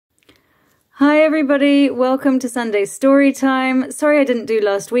Hi everybody, welcome to Sunday Story Time. Sorry I didn't do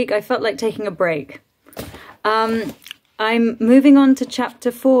last week, I felt like taking a break. I'm moving on to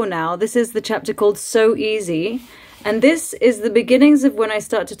chapter 4 now. This is the chapter called So Easy, and this is the beginnings of when I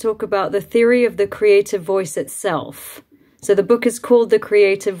start to talk about the theory of the creative voice itself. So the book is called The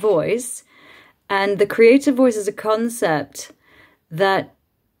Creative Voice, and the creative voice is a concept that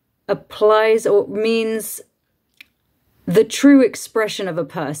applies or means the true expression of a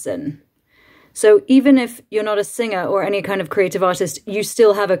person. So even if you're not a singer or any kind of creative artist, you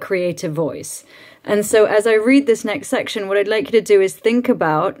still have a creative voice. And so as I read this next section, what I'd like you to do is think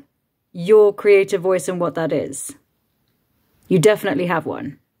about your creative voice and what that is. You definitely have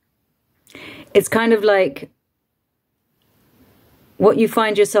one. It's kind of like what you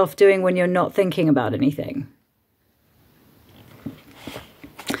find yourself doing when you're not thinking about anything.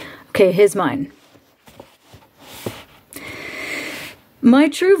 Okay, here's mine. My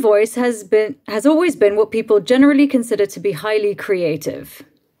true voice has always been what people generally consider to be highly creative.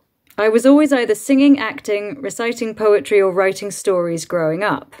 I was always either singing, acting, reciting poetry, or writing stories growing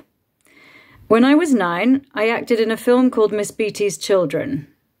up. When I was 9, I acted in a film called Miss Beattie's Children.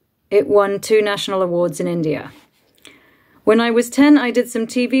 It won 2 national awards in India. When I was 10, I did some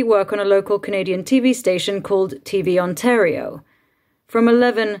TV work on a local Canadian TV station called TV Ontario. From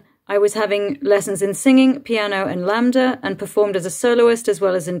 11, I was having lessons in singing, piano, and lambda, and performed as a soloist as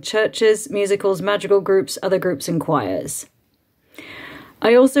well as in churches, musicals, madrigal groups, other groups, and choirs.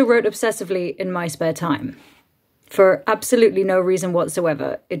 I also wrote obsessively in my spare time, for absolutely no reason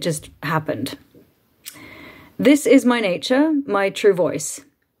whatsoever. It just happened. This is my nature, my true voice.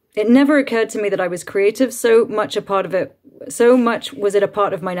 It never occurred to me that I was creative, so much was it a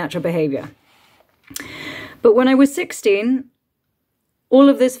part of my natural behavior. But when I was 16, all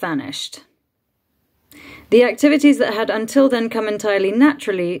of this vanished. The activities that had until then come entirely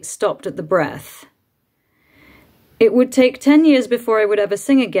naturally stopped at the breath. It would take 10 years before I would ever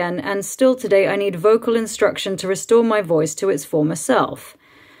sing again, and still today I need vocal instruction to restore my voice to its former self.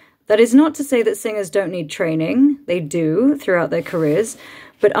 That is not to say that singers don't need training. They do throughout their careers,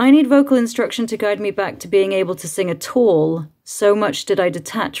 but I need vocal instruction to guide me back to being able to sing at all. So much did I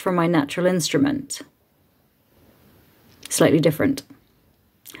detach from my natural instrument. Slightly different.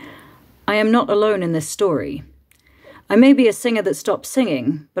 I am not alone in this story. I may be a singer that stopped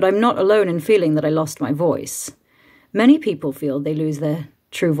singing, but I'm not alone in feeling that I lost my voice. Many people feel they lose their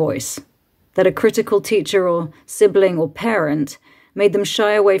true voice, that a critical teacher or sibling or parent made them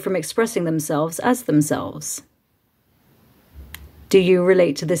shy away from expressing themselves as themselves. Do you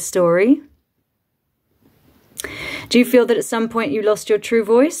relate to this story? Do you feel that at some point you lost your true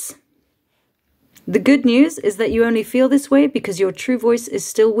voice? The good news is that you only feel this way because your true voice is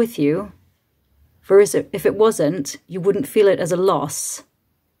still with you. For if it wasn't, you wouldn't feel it as a loss.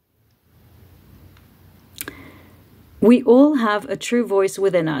 We all have a true voice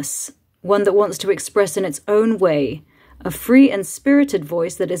within us, one that wants to express in its own way, a free and spirited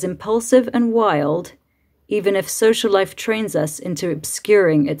voice that is impulsive and wild, even if social life trains us into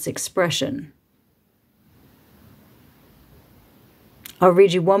obscuring its expression. I'll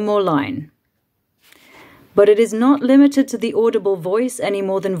read you one more line. But it is not limited to the audible voice any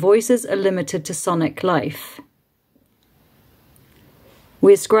more than voices are limited to sonic life.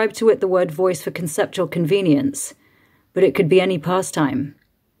 We ascribe to it the word voice for conceptual convenience, but it could be any pastime,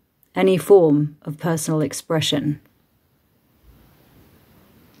 any form of personal expression.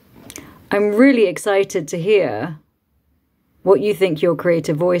 I'm really excited to hear what you think your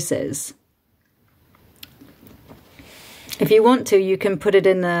creative voice is. If you want to, you can put it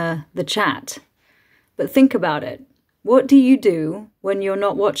in the chat. But think about it. What do you do when you're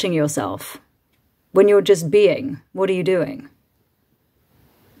not watching yourself? When you're just being, what are you doing?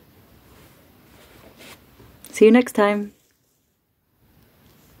 See you next time.